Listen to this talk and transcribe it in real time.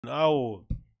Oh,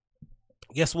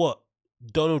 guess what?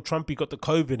 Donald Trump, he got the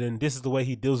COVID, and this is the way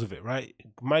he deals with it, right?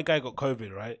 My guy got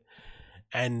COVID, right?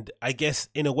 And I guess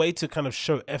in a way to kind of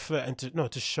show effort and to no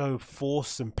to show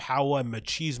force and power and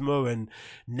machismo and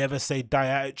never say die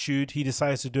attitude, he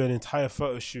decides to do an entire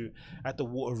photo shoot at the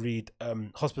Walter Reed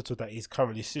hospital that he's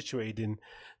currently situated in,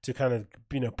 to kind of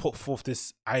put forth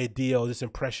this idea or this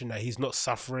impression that he's not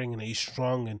suffering and that he's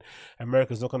strong and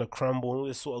America's not going to crumble and all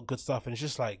this sort of good stuff. And it's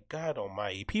just like, God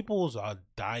Almighty, peoples are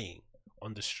dying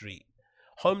on the street.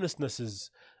 Homelessness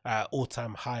is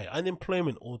all-time high,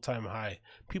 unemployment all-time high,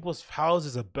 people's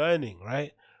houses are burning,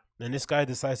 right? And this guy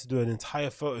decides to do an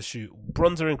entire photo shoot,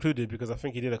 bronzer included, because I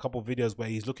think he did a couple of videos where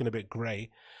he's looking a bit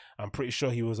gray. I'm pretty sure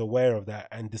he was aware of that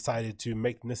and decided to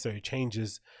make necessary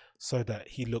changes so that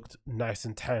he looked nice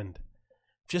and tanned.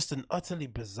 Just an utterly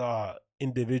bizarre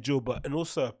individual, but and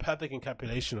also a perfect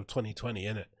encapsulation of 2020,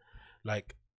 innit?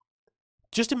 Like,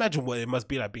 just imagine what it must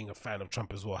be like being a fan of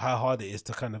Trump as well. How hard it is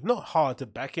to kind of, not hard to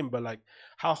back him, but like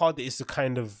how hard it is to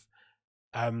kind of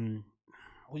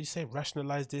what do you say,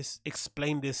 rationalize this,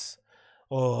 explain this,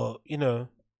 or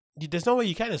there's no way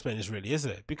you can explain this, really, is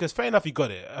it? Because fair enough, you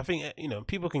got it. I think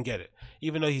people can get it,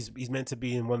 even though he's meant to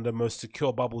be in one of the most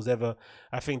secure bubbles ever.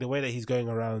 I think the way that he's going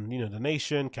around, the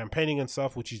nation, campaigning and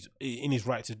stuff, which is in his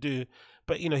right to do,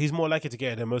 but he's more likely to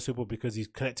get it than most people because he's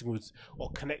connecting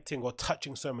or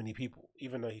touching so many people,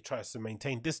 even though he tries to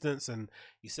maintain distance and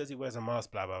he says he wears a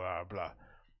mask, blah blah blah blah.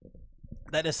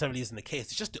 That necessarily isn't the case.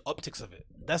 It's just the optics of it.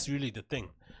 That's really the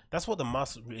thing. That's what the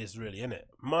mask is really, in it.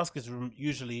 Mask is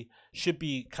usually should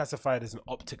be classified as an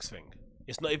optics thing.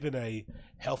 It's not even a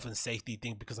health and safety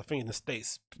thing, because I think in the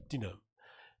States,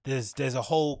 there's a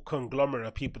whole conglomerate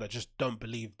of people that just don't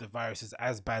believe the virus is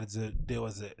as bad as the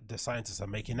scientists are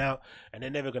making out, and they're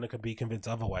never going to be convinced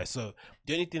otherwise. So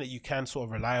the only thing that you can sort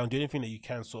of rely on, the only thing that you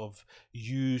can sort of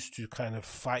use to kind of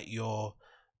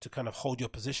to kind of hold your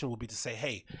position will be to say,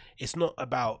 hey, it's not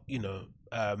about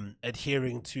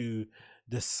adhering to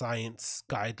the science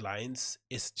guidelines.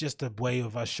 It's just a way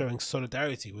of us showing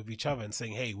solidarity with each other and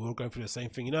saying, hey, we're all going through the same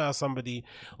thing. How somebody,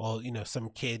 or some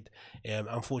kid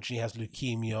unfortunately has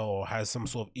leukemia or has some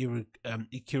sort of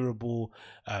incurable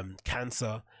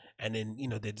cancer, and then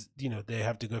they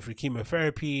have to go through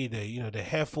chemotherapy, their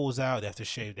hair falls out, they have to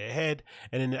shave their head,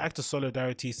 and in the act of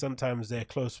solidarity, sometimes their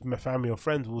close family or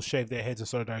friends will shave their heads in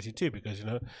solidarity too, because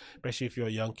especially if you're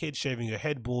a young kid, shaving your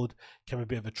head bald can be a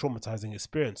bit of a traumatizing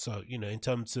experience. So in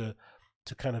terms to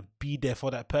kind of be there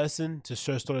for that person, to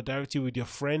show solidarity with your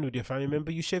friend, with your family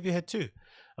member, you shave your head too.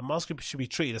 A mask should be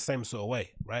treated the same sort of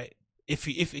way, right? If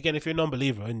you're a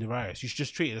non-believer in the virus, you should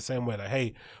just treat it the same way. Like,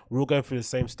 hey, we're all going through the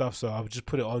same stuff, so I'll just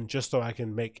put it on just so I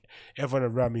can make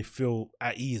everyone around me feel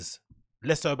at ease.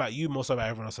 Less so about you, more so about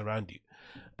everyone else around you.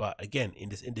 But again, in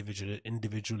this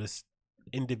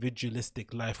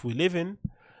individualistic life we live in,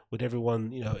 with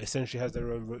everyone essentially has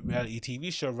their own reality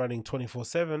TV show running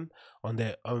 24/7 on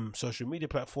their own social media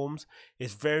platforms,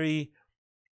 it's very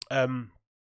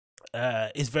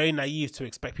naive to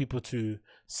expect people to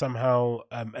somehow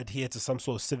adhere to some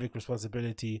sort of civic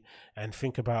responsibility and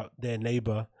think about their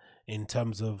neighbor in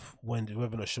terms of whether or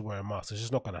not should wear a mask. It's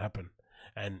just not going to happen.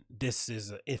 And this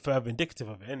is further indicative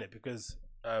of it, isn't it? Because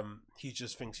he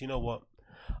just thinks, you know what,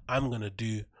 I'm going to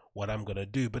do what I'm going to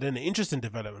do. But then the interesting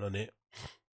development on it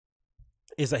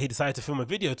is that he decided to film a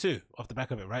video too off the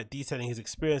back of it, right? Detailing his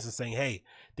experience and saying, hey,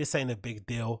 this ain't a big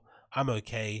deal. I'm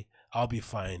okay. I'll be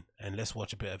fine. And let's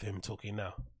watch a bit of him talking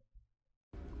now.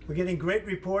 We're getting great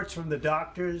reports from the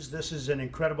doctors. This is an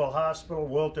incredible hospital,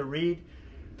 Walter Reed.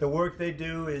 The work they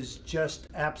do is just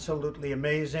absolutely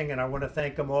amazing, and I want to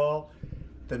thank them all.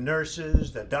 The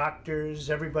nurses, the doctors,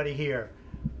 everybody here.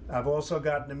 I've also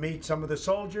gotten to meet some of the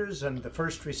soldiers and the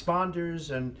first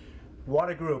responders, and what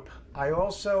a group. I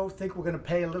also think we're going to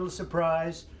pay a little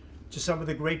surprise to some of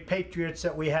the great patriots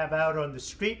that we have out on the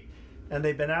street, and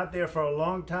they've been out there for a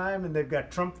long time, and they've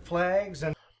got Trump flags.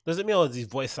 And does it mean his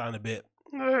voice sound a bit,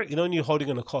 when you're holding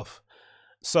on a cough?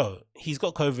 So he's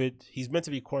got COVID. He's meant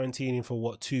to be quarantining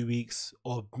for 2 weeks,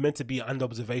 or meant to be under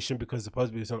observation because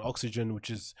supposedly he's on oxygen, which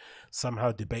is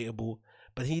somehow debatable.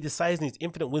 But he decides in his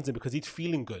infinite wisdom, because he's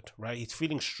feeling good, right? He's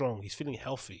feeling strong. He's feeling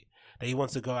healthy, that he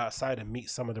wants to go outside and meet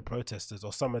some of the protesters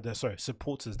or some of the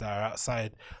supporters that are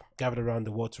outside gathered around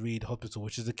the Walter Reed Hospital,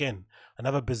 which is again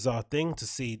another bizarre thing to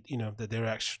see. That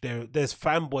there's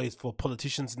fanboys for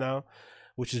politicians now,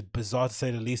 which is bizarre to say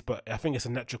the least. But I think it's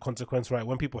a natural consequence, right?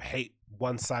 When people hate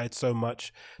one side so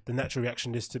much, the natural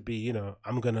reaction is to be,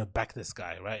 I'm gonna back this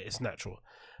guy, right? It's natural.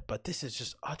 But this is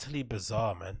just utterly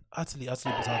bizarre, man. Utterly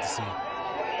bizarre to see.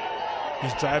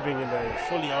 He's driving in a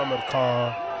fully armored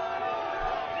car.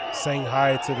 saying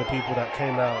hi to the people that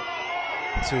came out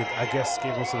to, I guess,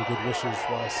 give him some good wishes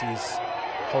whilst he's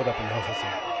holed up in the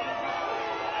hospital.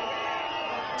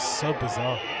 So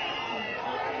bizarre.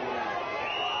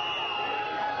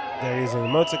 There he is in the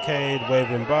motorcade,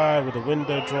 waving by with the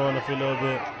window drawn up a little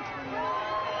bit.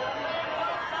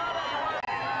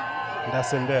 And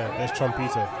that's him there. There's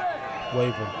Trumpito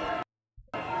waving.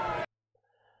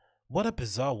 What a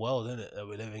bizarre world, isn't it, that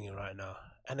we're living in right now?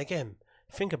 And again,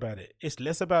 think about it. It's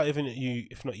less about even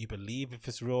if not you believe if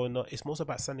it's real or not. It's more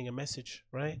about sending a message,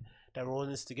 right? That we're all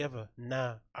in this together.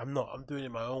 Nah, I'm not. I'm doing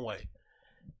it my own way.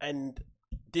 And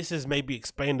this is maybe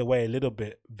explained away a little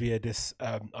bit via this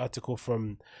article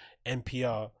from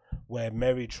NPR, where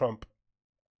Mary Trump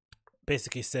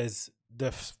basically says the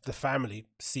family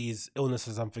sees illness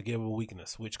as unforgivable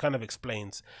weakness, which kind of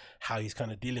explains how he's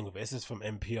kind of dealing with it. This is from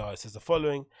NPR. It says the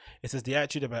following. It says the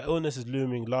attitude about illness is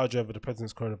looming large over the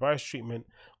president's coronavirus treatment.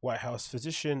 White House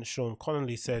physician Sean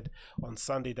Connolly said on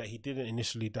Sunday that he didn't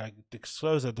initially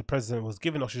disclose that the president was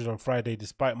given oxygen on Friday,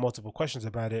 despite multiple questions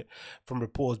about it from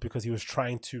reporters, because he was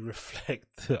trying to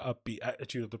reflect the upbeat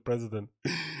attitude of the president.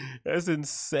 That's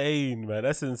insane, man.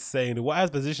 That's insane. The White House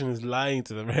physician is lying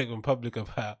to the American public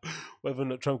about whether or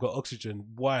not Trump got oxygen.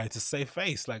 Why? To save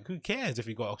face. Like, who cares if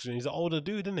he got oxygen? He's an older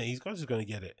dude, isn't he? He's just going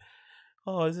to get it.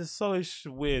 Oh, this is so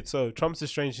weird. So Trump's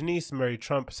estranged niece, Mary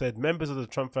Trump, said members of the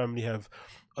Trump family have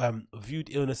viewed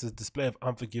illness as a display of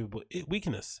unforgivable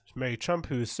weakness. Mary Trump,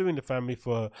 who is suing the family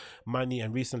for money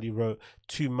and recently wrote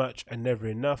Too Much and Never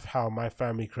Enough, How My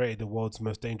Family Created the World's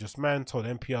Most Dangerous Man, told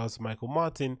NPR's Michael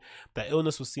Martin that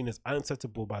illness was seen as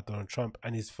unacceptable by Donald Trump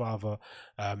and his father,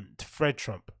 Fred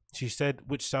Trump. She said,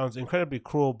 which sounds incredibly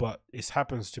cruel, but it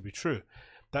happens to be true.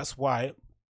 That's why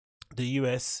the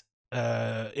US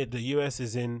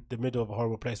is in the middle of a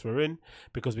horrible place we're in,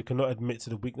 because we cannot admit to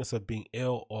the weakness of being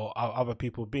ill or other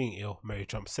people being ill, Mary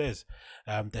Trump says.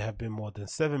 There have been more than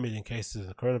 7 million cases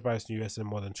of coronavirus in the US and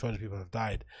more than 200 people have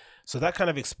died. So that kind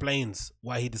of explains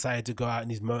why he decided to go out in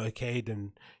his motorcade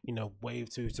and, you know, wave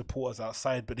to supporters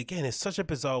outside. But again, it's such a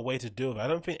bizarre way to do it. I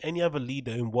don't think any other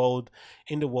leader in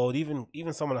the world,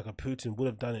 even someone like a Putin, would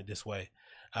have done it this way.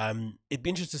 It'd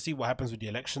be interesting to see what happens with the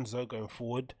elections though going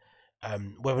forward.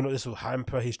 Whether or not this will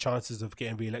hamper his chances of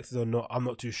getting re-elected or not, I'm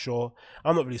not too sure.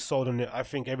 I'm not really sold on it. I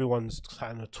think everyone's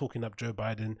kind of talking up Joe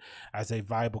Biden as a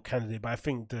viable candidate, but I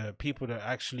think the people that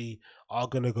actually are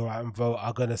going to go out and vote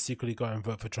are going to secretly go out and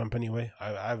vote for Trump anyway.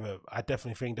 I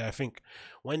definitely think that. I think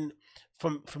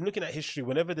from looking at history,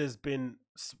 whenever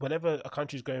a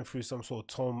country is going through some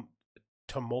sort of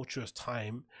tumultuous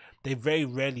time, they very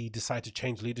rarely decide to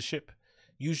change leadership.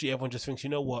 Usually everyone just thinks, you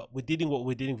know what we're dealing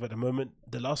with at the moment.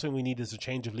 The last thing we need is a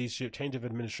change of leadership, change of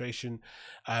administration,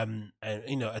 and,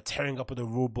 you know, a tearing up of the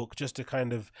rule book just to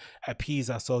kind of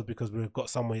appease ourselves because we've got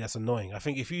somebody that's annoying. I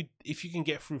think if you can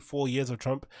get through 4 years of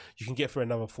Trump, you can get through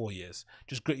another 4 years.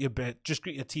 Just grit your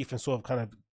teeth and sort of kind of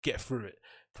get through it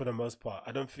for the most part.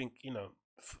 I don't think, you know,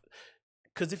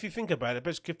 because if you think about it,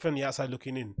 but from the outside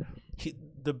looking in,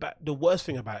 the worst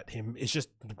thing about him is just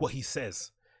what he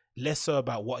says, less so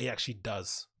about what he actually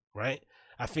does, right?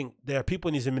 I think there are people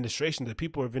in his administration, there are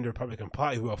people within the Republican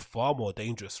Party who are far more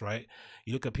dangerous, right?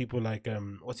 You look at people like,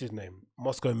 what's his name?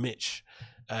 Moscow Mitch,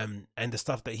 and the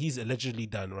stuff that he's allegedly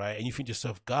done, right? And you think to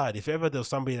yourself, God, if ever there's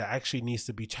somebody that actually needs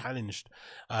to be challenged,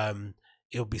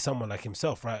 it'll be someone like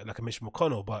himself, right? Like a Mitch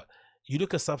McConnell. But you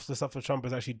look at the stuff that Trump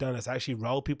has actually done that's actually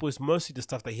riled people. It's mostly the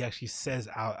stuff that he actually says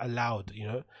out aloud, you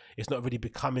know? It's not really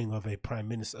becoming of a prime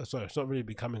minister. Sorry, it's not really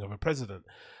becoming of a president.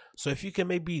 So if you can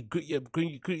maybe grit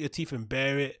your teeth and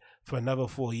bear it for another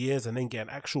 4 years and then get an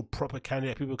actual proper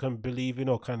candidate people can believe in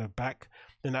or kind of back,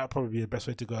 then that would probably be the best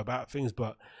way to go about things.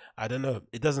 But I don't know.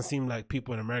 It doesn't seem like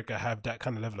people in America have that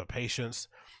kind of level of patience.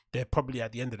 They're probably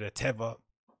at the end of their tether.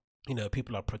 You know,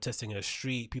 people are protesting in the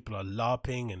street, people are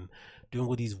LARPing and doing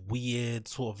all these weird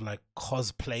sort of like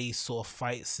cosplay sort of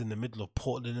fights in the middle of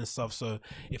Portland and stuff. So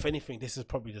if anything, this is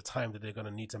probably the time that they're going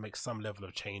to need to make some level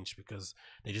of change because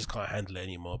they just can't handle it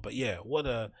anymore. But yeah, what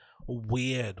a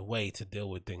weird way to deal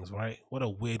with things, right? What a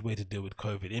weird way to deal with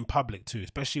COVID in public too,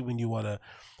 especially when you want to,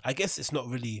 I guess it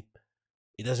doesn't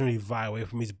really vie away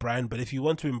from his brand, but if you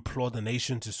want to implore the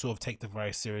nation to sort of take the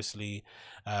virus seriously,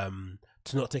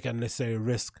 to not take unnecessary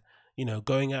risk, you know,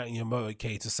 going out in your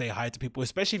motorcade to say hi to people,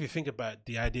 especially if you think about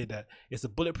the idea that it's a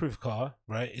bulletproof car,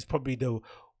 right? It's probably the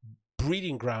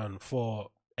breeding ground for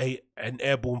an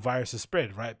airborne virus to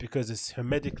spread, right? Because it's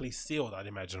hermetically sealed, I'd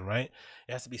imagine, right?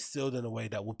 It has to be sealed in a way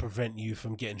that will prevent you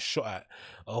from getting shot at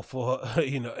or for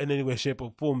in any way, shape,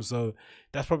 or form. So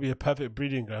that's probably a perfect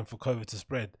breeding ground for COVID to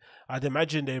spread. I'd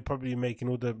imagine they're probably making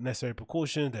all the necessary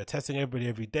precautions. They're testing everybody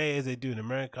every day as they do in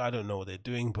America. I don't know what they're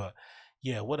doing, but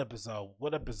yeah, what a bizarre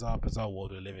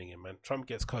world we're living in, man. Trump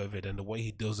gets COVID, and the way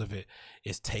he deals with it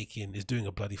is doing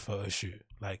a bloody photo shoot.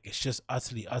 Like, it's just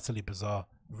utterly bizarre.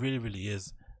 Really, really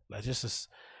is. Like, just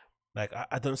like,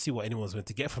 I don't see what anyone's meant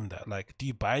to get from that. Like, do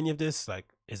you buy any of this? Like,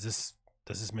 does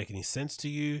this make any sense to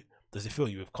you? Does it fill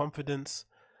you with confidence?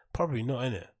 Probably not,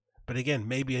 innit? But again,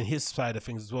 maybe in his side of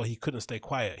things as well, he couldn't stay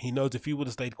quiet. He knows if he would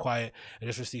have stayed quiet and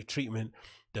just received treatment,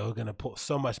 they were going to put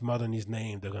so much mud on his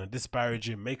name. They're going to disparage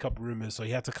him, make up rumors. So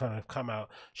he had to kind of come out,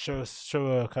 show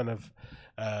a kind of,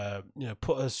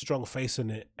 put a strong face on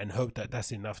it and hope that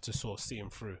that's enough to sort of see him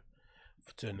through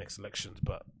to the next elections.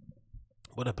 But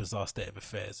what a bizarre state of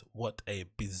affairs. What a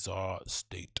bizarre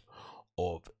state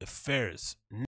of affairs.